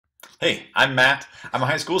Hey, I'm Matt. I'm a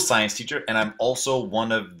high school science teacher, and I'm also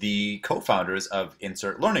one of the co-founders of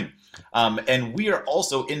InsertLearning. And we are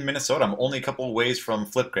also in Minnesota. I'm only a couple of ways from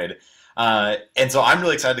Flipgrid. And so I'm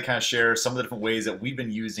really excited to kind of share some of the different ways that we've been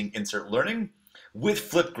using InsertLearning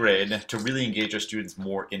with Flipgrid to really engage our students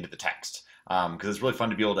more into the text. Because it's really fun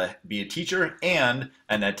to be able to be a teacher and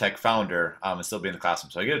an ed tech founder and still be in the classroom.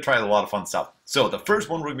 So I get to try a lot of fun stuff. So the first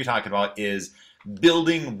one we're going to be talking about is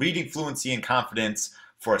building reading fluency and confidence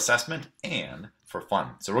for assessment and for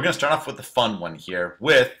fun. So we're going to start off with the fun one here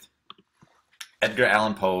with Edgar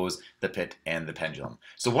Allan Poe's The Pit and the Pendulum.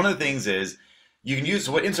 So one of the things is you can use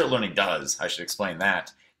what InsertLearning does. I should explain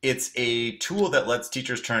that. It's a tool that lets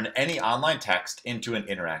teachers turn any online text into an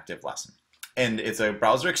interactive lesson. And it's a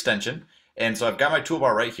browser extension. And so I've got my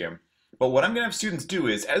toolbar right here. But what I'm going to have students do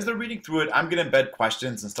is as they're reading through it, I'm going to embed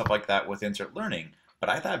questions and stuff like that with InsertLearning. But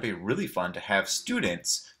I thought it'd be really fun to have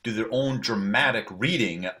students do their own dramatic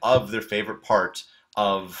reading of their favorite part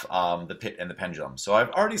of The Pit and the Pendulum. So I've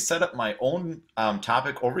already set up my own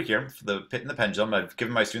topic over here for The Pit and the Pendulum. I've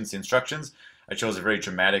given my students the instructions. I chose a very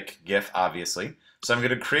dramatic GIF, obviously. So I'm going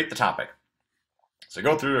to create the topic. So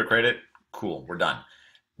go through, create it. Cool, we're done.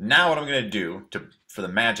 Now what I'm going to do for the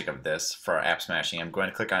magic of this, for our app smashing, I'm going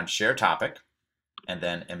to click on Share Topic and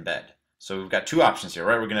then Embed. So we've got two options here,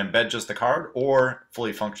 right? We're going to embed just the card or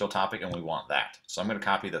fully functional topic, and we want that. So I'm going to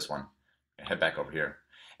copy this one, head back over here,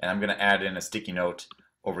 and I'm going to add in a sticky note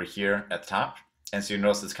over here at the top. And so you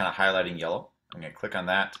notice it's kind of highlighting yellow. I'm going to click on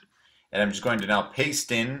that, and I'm just going to now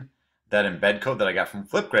paste in that embed code that I got from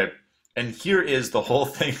Flipgrid. And here is the whole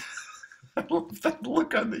thing. I love that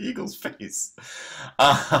look on the eagle's face.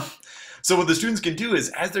 So what the students can do is,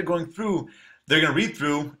 as they're going through, they're going to read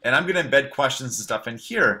through, and I'm going to embed questions and stuff in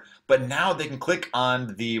here, but now they can click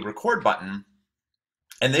on the record button,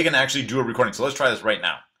 and they can actually do a recording. So let's try this right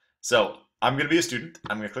now. So I'm going to be a student.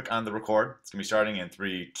 I'm going to click on the record. It's going to be starting in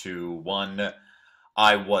 3, 2, 1.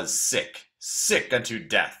 I was sick, sick unto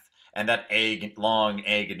death, and that long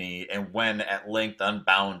agony, and when at length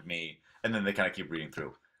unbound me. And then they kind of keep reading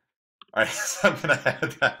through. All right, so I'm going to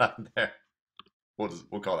add that on there.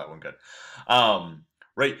 We'll call that one good.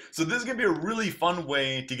 Right, so this is going to be a really fun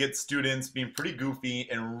way to get students being pretty goofy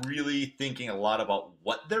and really thinking a lot about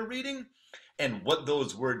what they're reading and what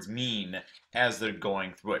those words mean as they're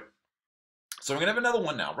going through it. So we're going to have another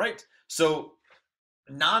one now, right? So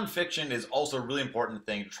nonfiction is also a really important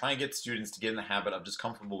thing to try and get students to get in the habit of just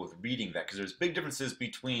comfortable with reading that, because there's big differences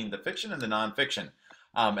between the fiction and the nonfiction.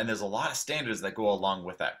 And there's a lot of standards that go along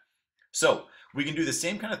with that. So we can do the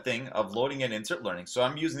same kind of thing of loading in InsertLearning. So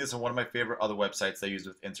I'm using this on one of my favorite other websites that I use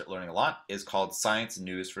with InsertLearning a lot, is called Science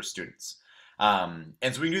News for Students. And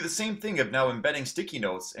so we can do the same thing of now embedding sticky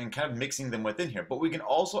notes and kind of mixing them within here. But we can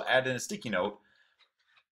also add in a sticky note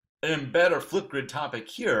and embed our Flipgrid topic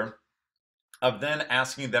here of then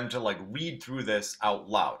asking them to like read through this out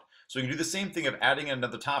loud. So we can do the same thing of adding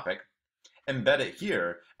another topic, embed it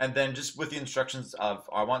here, and then just with the instructions of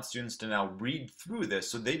I want students to now read through this,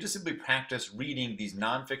 so they just simply practice reading these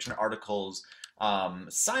nonfiction articles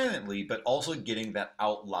silently, but also getting that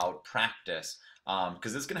out loud practice,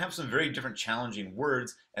 because it's going to have some very different challenging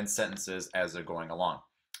words and sentences as they're going along.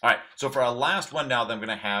 All right, so for our last one now that I'm going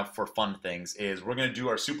to have for fun things is we're going to do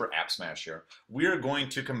our super app smash here. We're going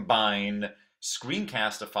to combine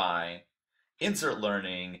Screencastify,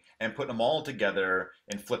 InsertLearning, and put them all together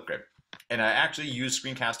in Flipgrid. And I actually used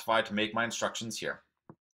Screencastify to make my instructions here.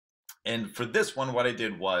 And for this one, what I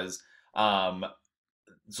did was, so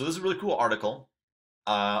this is a really cool article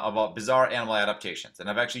about bizarre animal adaptations. And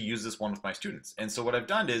I've actually used this one with my students. And so what I've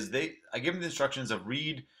done is I give them the instructions of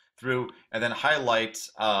read through and then highlight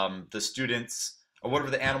the students, or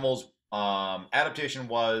whatever the animal's adaptation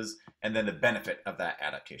was, and then the benefit of that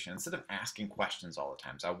adaptation, instead of asking questions all the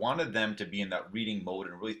time. So I wanted them to be in that reading mode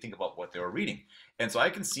and really think about what they were reading. And so I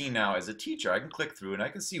can see now as a teacher, I can click through and I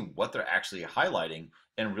can see what they're actually highlighting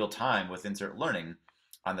in real time with InsertLearning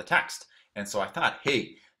on the text. And so I thought,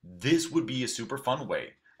 hey, this would be a super fun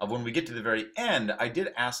way of when we get to the very end. I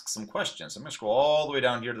did ask some questions. So I'm going to scroll all the way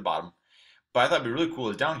down here to the bottom. But I thought it'd be really cool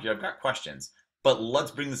is down here, I've got questions. But let's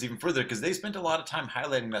bring this even further, because they spent a lot of time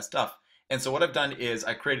highlighting that stuff. And so what I've done is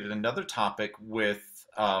I created another topic with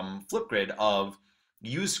Flipgrid of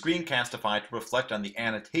use Screencastify to reflect on the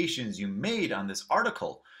annotations you made on this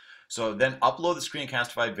article. So then upload the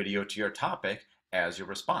Screencastify video to your topic as your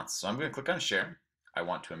response. So I'm going to click on share. I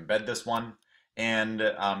want to embed this one. And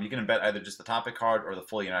you can embed either just the topic card or the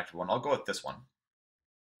fully interactive one. I'll go with this one.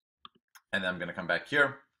 And then I'm going to come back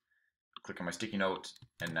here, click on my sticky note,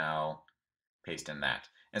 and now paste in that.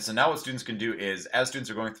 And so now what students can do is, as students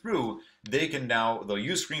are going through, they'll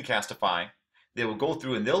use Screencastify they will go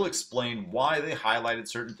through and they'll explain why they highlighted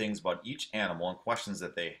certain things about each animal and questions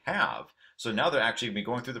that they have. So now they're actually going to be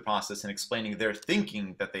going through the process and explaining their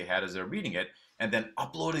thinking that they had as they're reading it, and then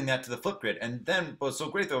uploading that to the Flipgrid. And then what's so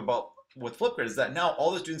great though about with Flipgrid is that now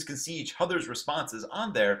all the students can see each other's responses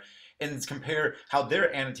on there and compare how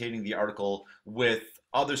they're annotating the article with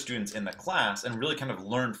other students in the class and really kind of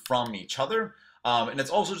learn from each other. And it's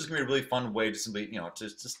also just gonna be a really fun way to simply,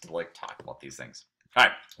 just to like talk about these things. All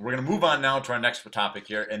right, we're going to move on now to our next topic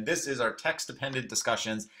here, and this is our text-dependent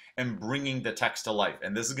discussions and bringing the text to life.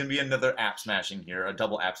 And this is going to be another app smashing here, a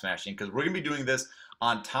double app smashing, because we're going to be doing this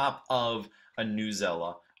on top of a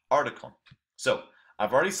newsela article. So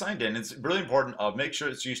I've already signed in. It's really important. Make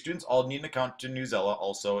sure so your students all need an account to newsela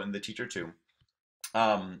also, and the teacher too.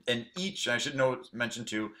 And I should mention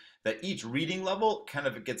too, that each reading level kind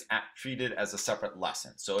of gets treated as a separate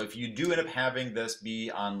lesson. So if you do end up having this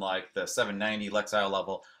be on like the 790 Lexile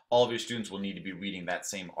level, all of your students will need to be reading that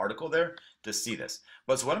same article there to see this.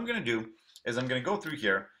 But so what I'm going to do is I'm going to go through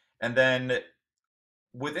here, and then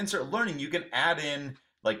with InsertLearning, you can add in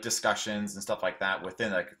like discussions and stuff like that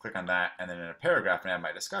within. I could click on that and then in a paragraph and add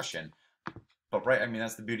my discussion. But right, I mean,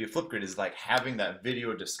 that's the beauty of Flipgrid, is like having that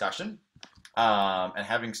video discussion and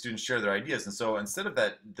having students share their ideas. And so instead of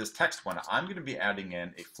this text one, I'm going to be adding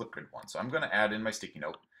in a Flipgrid one. So I'm going to add in my sticky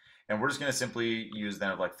note, and we're just going to simply use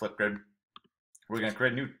then like Flipgrid. We're going to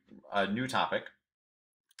create a new topic.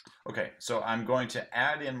 Okay, so I'm going to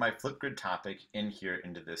add in my Flipgrid topic in here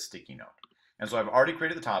into this sticky note. And so I've already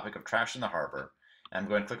created the topic of trash in the harbor. And I'm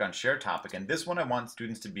going to click on share topic, and this one I want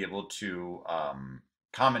students to be able to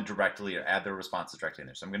comment directly or add their responses directly in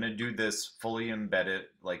there. So I'm going to do this fully embedded,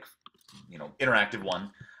 like, interactive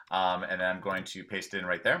one, and then I'm going to paste it in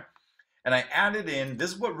right there. And I added in,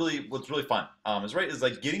 this is what's really fun, is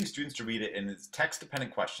like getting students to read it, and it's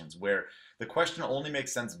text-dependent questions where the question only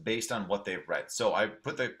makes sense based on what they've read. So I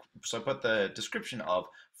put the description of,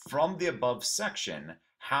 from the above section,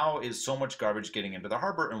 how is so much garbage getting into the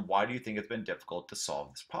harbor, and why do you think it's been difficult to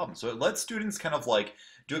solve this problem? So it lets students kind of like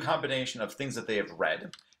do a combination of things that they have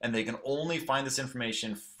read, and they can only find this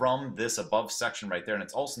information from this above section right there. And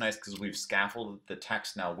it's also nice because we've scaffolded the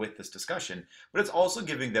text now with this discussion, but it's also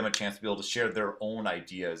giving them a chance to be able to share their own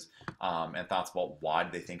ideas and thoughts about why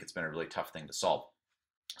they think it's been a really tough thing to solve.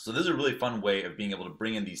 So this is a really fun way of being able to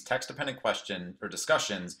bring in these text-dependent questions or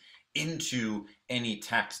discussions into any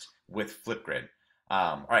text with Flipgrid.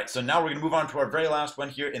 All right, so now we're going to move on to our very last one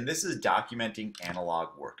here, and this is documenting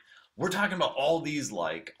analog work. We're talking about all of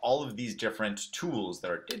these different tools that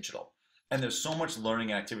are digital, and there's so much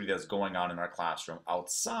learning and activity that's going on in our classroom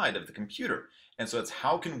outside of the computer. And so it's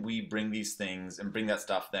how can we bring these things and bring that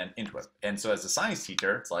stuff then into it. And so as a science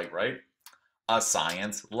teacher, it's like, right, a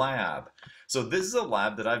science lab. So this is a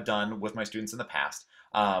lab that I've done with my students in the past.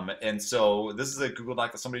 And so this is a Google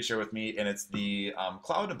Doc that somebody shared with me, and it's the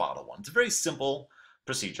cloud and bottle one. It's a very simple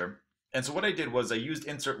procedure. And so what I did was I used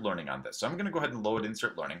InsertLearning on this. So I'm going to go ahead and load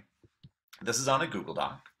InsertLearning. This is on a Google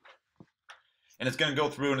Doc. And it's going to go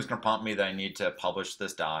through and it's going to prompt me that I need to publish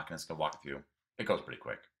this doc, and it's going to walk through. It goes pretty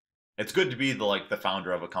quick. It's good to be the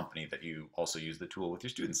founder of a company that you also use the tool with your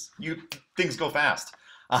students. Things go fast.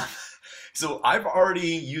 So I've already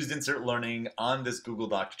used InsertLearning on this Google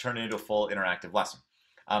Doc to turn it into a full interactive lesson.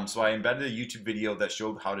 So I embedded a YouTube video that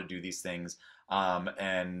showed how to do these things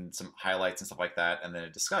and some highlights and stuff like that, and then a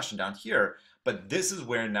discussion down here. But this is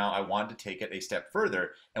where now I wanted to take it a step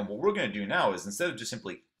further. And what we're going to do now is, instead of just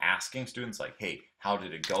simply asking students like, hey, how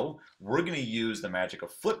did it go? We're going to use the magic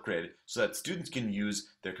of Flipgrid so that students can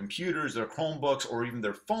use their computers, their Chromebooks, or even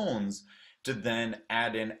their phones to then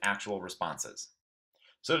add in actual responses.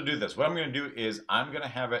 So to do this, what I'm going to do is I'm going to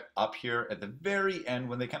have it up here at the very end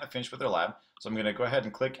when they kind of finish with their lab. So I'm going to go ahead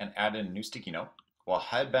and click and add in a new sticky note. We'll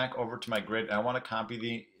head back over to my grid, and I want to copy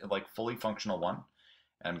the fully functional one.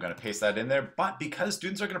 And I'm going to paste that in there. But because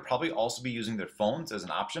students are going to probably also be using their phones as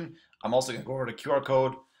an option, I'm also going to go over to QR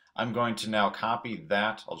code. I'm going to now copy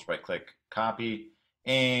that. I'll just right click, copy,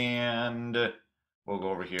 and we'll go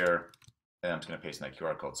over here, and I'm just going to paste in that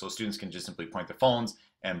QR code. So students can just simply point their phones,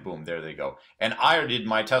 and boom, there they go. And I already did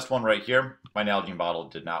my test one right here. My Nalgene bottle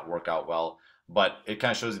did not work out well, but it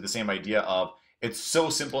kind of shows you the same idea of, it's so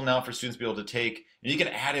simple now for students to be able to take, and you can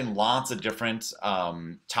add in lots of different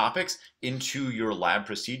topics into your lab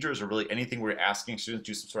procedures, or really anything where you're asking students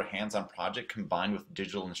to do some sort of hands-on project combined with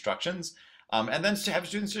digital instructions, and then to have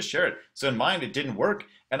students just share it. So in mine, it didn't work,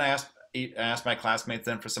 and I asked my classmates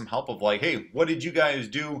then for some help of like, hey, what did you guys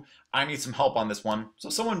do? I need some help on this one. So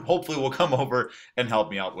someone hopefully will come over and help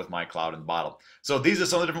me out with my cloud and bottle. So these are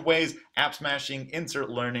some of the different ways: app smashing,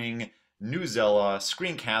 InsertLearning, newsela,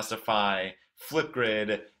 Screencastify,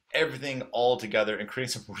 Flipgrid, everything all together and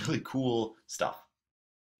creating some really cool stuff.